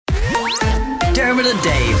Dermot and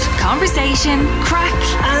Dave. Conversation, crack,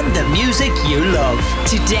 And the music you love.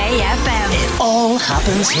 Today FM. It all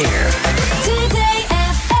happens here. Today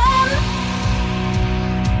FM.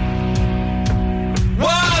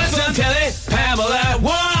 What's on telly? Pamela.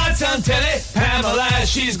 What's on telly? Pamela.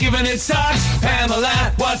 She's giving it socks.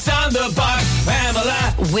 Pamela. What's on the box?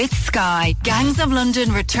 Pamela. With Sky, Gangs of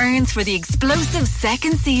London returns for the explosive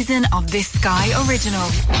second season of this Sky original.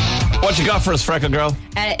 What you got for us, Freckle Girl?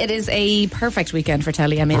 It is a perfect weekend for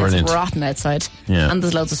telly. I mean, Brilliant. It's rotten outside, Yeah. and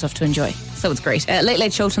there's loads of stuff to enjoy. So it's great. Late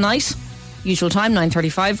Late Show tonight, usual time,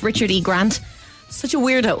 9:35. Richard E. Grant, such a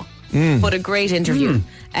weirdo, but a great interview.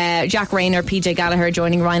 Jack Rayner, PJ Gallagher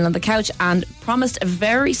joining Ryan on the couch, and promised a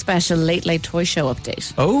very special Late Late Toy Show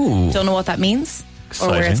update. Oh. Don't know what that means. Or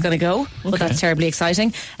where Exciting. it's going to go, but Okay. that's terribly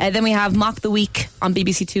exciting. Then we have Mock the Week on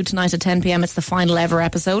BBC Two tonight at 10 p.m. It's the final ever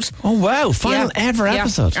episode. Oh, wow. Final ever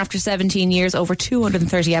episode. After 17 years, over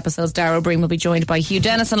 230 episodes, Darrow Breen will be joined by Hugh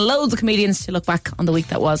Dennis and loads of comedians to look back on the week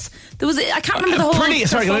that was. I can't remember the whole...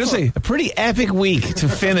 Sorry, can I just say, a pretty epic week to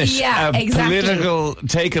finish Yeah, a exactly. political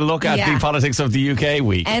take a look at Yeah. the politics of the UK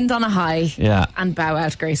week. End on a high, Yeah. and bow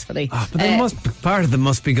out gracefully. But there part of them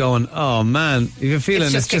must be going, oh man, you have a feeling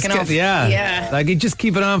It's it's just just kicking off. yeah. Yeah. Like you just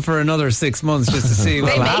keep it on for another 6 months just to see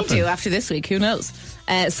what They will may happen. do after this week, who knows?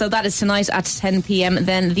 So that is tonight at 10 p.m.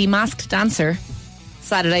 Then The Masked Dancer,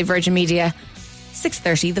 Saturday, Virgin Media,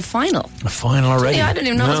 6:30, the final. A final already. Yeah, I didn't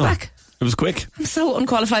even know it was No. back. It was quick. I'm so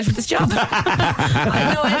unqualified for this job. I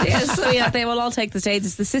have no idea. So yeah, they will all take the stage.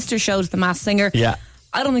 It's the sister show to The Masked Singer. Yeah.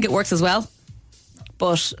 I don't think it works as well.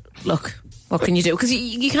 But look, what can you do? Because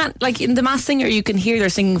you can't, like in The Masked Singer, you can hear their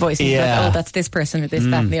singing voice. And you're Yeah. like, oh, that's this person or this,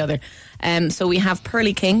 that, and the other. So we have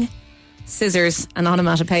Pearly King, Scissors, and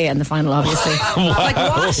Onomatopoeia in the final, obviously. Like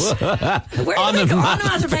what? Where do they go?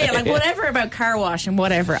 Onomatopoeia, like whatever about car wash and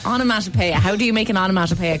whatever. Onomatopoeia. How do you make an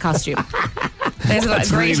onomatopoeia costume? There's a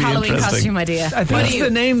great really Halloween interesting. costume idea. I think What it's do you- the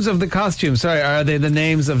names of the costumes. Sorry, are they the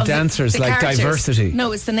names of of the- dancers, the like characters. diversity?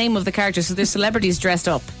 No, it's the name of the characters. So there's celebrities dressed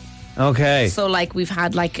up. Okay. So like we've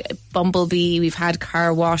had like Bumblebee, we've had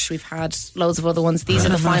Car Wash, we've had loads of other ones. These are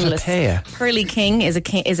the Onomatopoeia. finalists. Pearly King is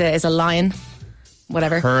a lion,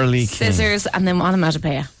 whatever. Pearly King. Scissors and then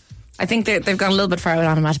Onomatopoeia. I think they've gone a little bit far with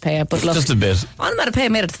Onomatopoeia, but look, Just a bit. Onomatopoeia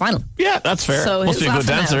made it to the final. Yeah, that's fair. So Must who's be a good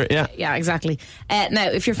laughing dancer. now? Yeah. Yeah, exactly. Now,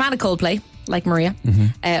 if you're a fan of Coldplay, like Maria,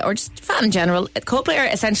 or just a fan in general, Coldplay are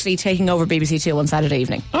essentially taking over BBC Two on Saturday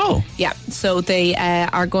evening. Oh. Yeah, so they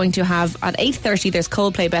are going to have at 8:30 there's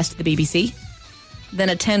Coldplay Best of the BBC. Then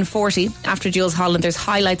at 10:40 after Jules Holland there's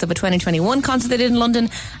highlights of a 2021 concert they did in London,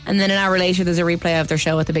 and then an hour later there's a replay of their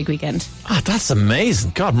show at the big weekend. Ah, that's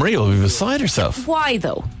amazing. God, Maria will be beside herself. Why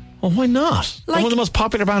though? Well, why not? They're Like- one of the most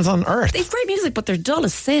popular bands on earth. They've great music, but they're dull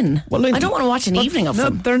as sin. Well, I don't want to watch an evening of No,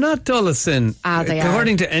 them. they're not dull as sin. They are.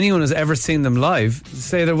 According to anyone who's ever seen them live,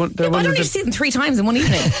 say they're one. They're Yeah, but I one don't of need the. to see them 3 times in one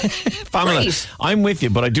evening. Pamela, Great. I'm with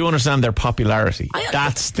you, but I do understand their popularity.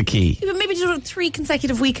 That's the key. But maybe do 3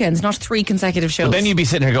 consecutive weekends, not 3 consecutive shows. But then you'd be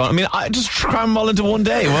sitting here going, I mean, I just cram them all into one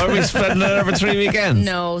day. Why are we spreading it over 3 weekends?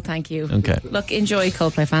 No, thank you. Okay. Look, enjoy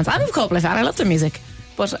Coldplay fans. I'm a Coldplay fan. I love their music,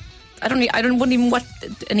 but wouldn't even watch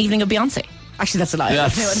an evening of Beyonce. Actually, that's a lie.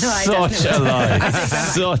 That's No, I such definitely a wouldn't. lie.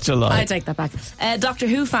 Such a lie. I take that back. Doctor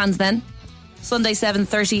Who fans then. Sunday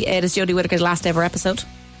 7:30. It is Jodie Whittaker's last ever episode.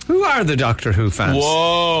 Who are the Doctor Who fans?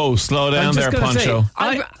 Whoa, slow I'm down just there, gonna say, Poncho.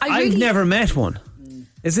 I I've really- never met one.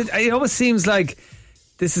 Is it? It always seems like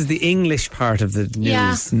this is the English part of the news.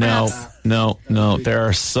 Yeah. No. There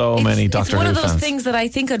are so many Doctor It's one Who of those fans. things that I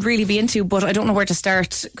think I'd really be into, but I don't know where to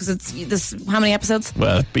start because it's this. How many episodes?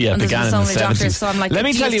 Well, but yeah, And there's began been in so the many 70s. Doctors, so I'm like, let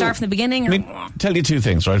me do tell you you, start from the beginning? Let me tell you 2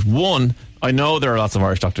 things, right? 1, I know there are lots of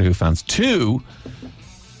Irish Doctor Who fans. 2,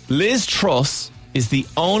 Liz Truss is the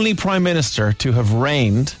only Prime Minister to have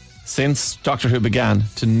reigned since Doctor Who began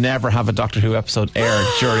to never have a Doctor Who episode aired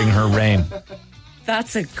during her reign.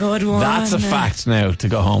 That's a good one. That's a fact now to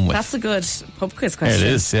go home with. That's a good pub quiz There question.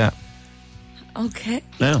 it is, yeah. Okay.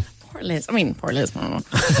 No. Poor Liz.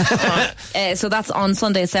 So that's on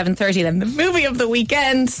Sunday at 7:30. Then the movie of the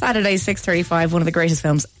weekend, Saturday 6:35. One of the greatest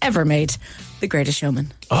films ever made, The Greatest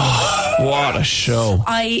Showman. What a show.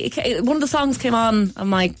 One of the songs came on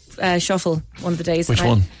my shuffle one of the days. Which and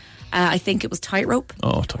one? I think it was Tightrope.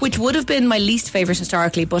 Oh, Tightrope. Which would have been my least favourite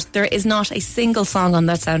historically, but there is not a single song on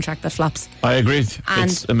that soundtrack that flops. I agree. And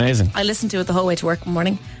It's amazing. I listened to it the whole way to work one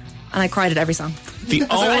morning, and I cried at every song. The I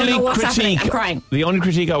don't only know what's happening. critique, I'm crying. the only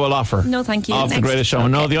critique I will offer, No, thank you. of the Next. Greatest Show.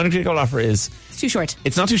 No, Okay. the only critique I will offer is It's too short.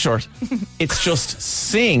 it's not too short. It's just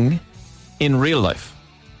sing in real life.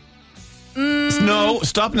 No,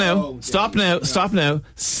 stop now. Stop now.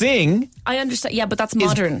 Sing I understand. Yeah, but that's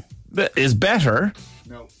modern. is better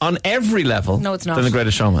on every level No, it's not. than The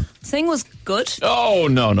Greatest Showman. Sing was good. Oh,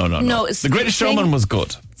 no. No, it's- The Greatest Sing- Showman was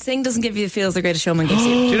good. Sing doesn't give you the feels The Greatest Showman gives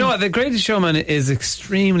you. Do you know what? The Greatest Showman is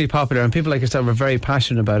extremely popular, and people like yourself are very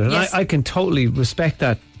passionate about it. And Yes. I can totally respect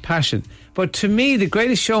that passion. But to me, The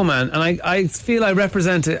Greatest Showman, and I feel I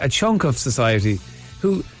represent a chunk of society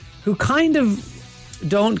who kind of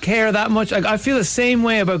don't care that much. Like, I feel the same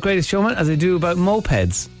way about Greatest Showman as I do about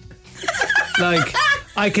mopeds. Like,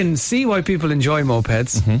 I can see why people enjoy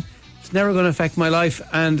mopeds. Mm-hmm. It's never going to affect my life,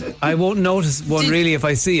 and I won't notice one really if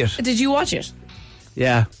I see it. Did you watch it?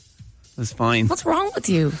 Yeah, that's fine. What's wrong with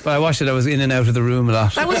you? But I watched it. I was in and out of the room a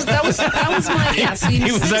lot. That was my yes. You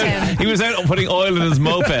He was out putting oil in his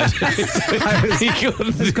moped. He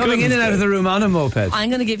couldn't Coming in and out of the room on a moped. I'm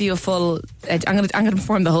going to give you a full. I'm going to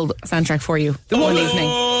perform the whole soundtrack for you the whole evening.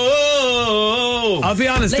 I'll be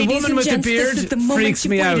honest, Ladies the woman and with gents, the beard this is the moment freaks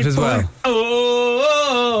you me out waited as well.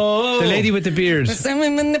 Oh. The lady with the beard.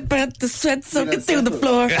 Someone in the breath, the sweat soaking through the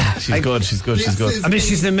floor. She's good. I mean,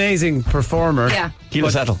 she's an amazing performer. Yeah. Kilo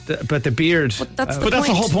Settle. But the beard. That's But that's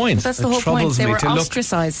the whole point. That's the It whole point. troubles They me were to look-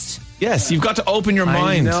 ostracized. Yes, you've got to open your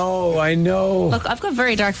mind. I know. Look, I've got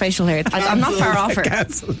very dark facial hair. I'm not far off her.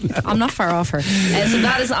 I'm not far off her. So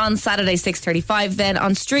that is on Saturday, 6:35. Then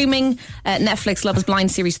on streaming, Netflix Love is Blind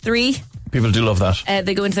Series 3. People do love that.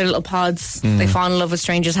 They go into their little pods. They fall in love with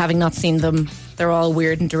strangers, having not seen them. They're all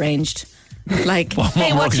weird and deranged. Like, What hey,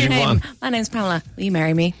 more what's could your you name? want? My name's Pamela. Will you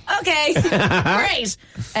marry me? Okay, great.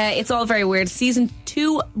 It's all very weird. Season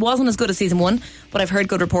 2 wasn't as good as season 1, but I've heard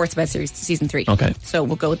good reports about season 3. Okay. So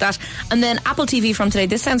we'll go with that. And then Apple TV from today.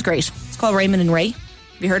 This sounds great. It's called Raymond and Ray.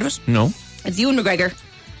 Have you heard of it? No. It's Ewan McGregor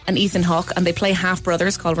and Ethan Hawke, and they play half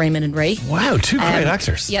brothers called Raymond and Ray. Wow, two great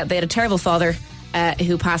actors. Yeah, they had a terrible father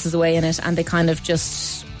who passes away in it, and they kind of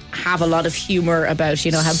just have a lot of humour about,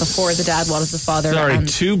 you know, how before the dad was the father. Sorry, and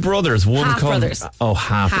two brothers, one half called brothers.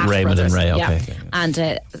 half Raymond brothers, and Ray. yeah. Okay.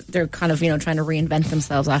 And they're kind of, you know, trying to reinvent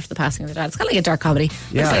themselves after the passing of their dad. It's kind of like a dark comedy.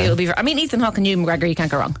 Yeah. Looks like it'll be. I mean, Ethan Hawke and Ewan McGregor, you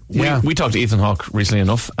can't go wrong. Yeah. We talked to Ethan Hawke recently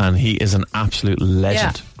enough, and he is an absolute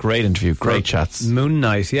legend. Yeah. Great interview, great chats. Moon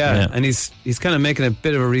Knight, yeah. Yeah. And he's kind of making a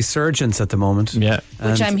bit of a resurgence at the moment. Yeah.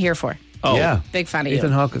 Which And- I'm here for. Oh, yeah. Big fan of Ethan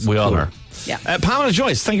you. Hawke is we all cool. are. Yeah. Pamela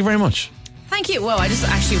Joyce, thank you very much. Thank you. Whoa, I just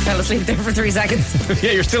actually fell asleep there for 3 seconds.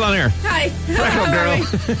 Yeah, you're still on air. Hi. Girl.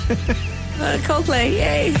 Coldplay,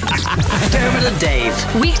 yay. Dermot and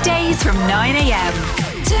Dave. Weekdays from 9 a.m.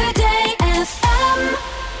 Today.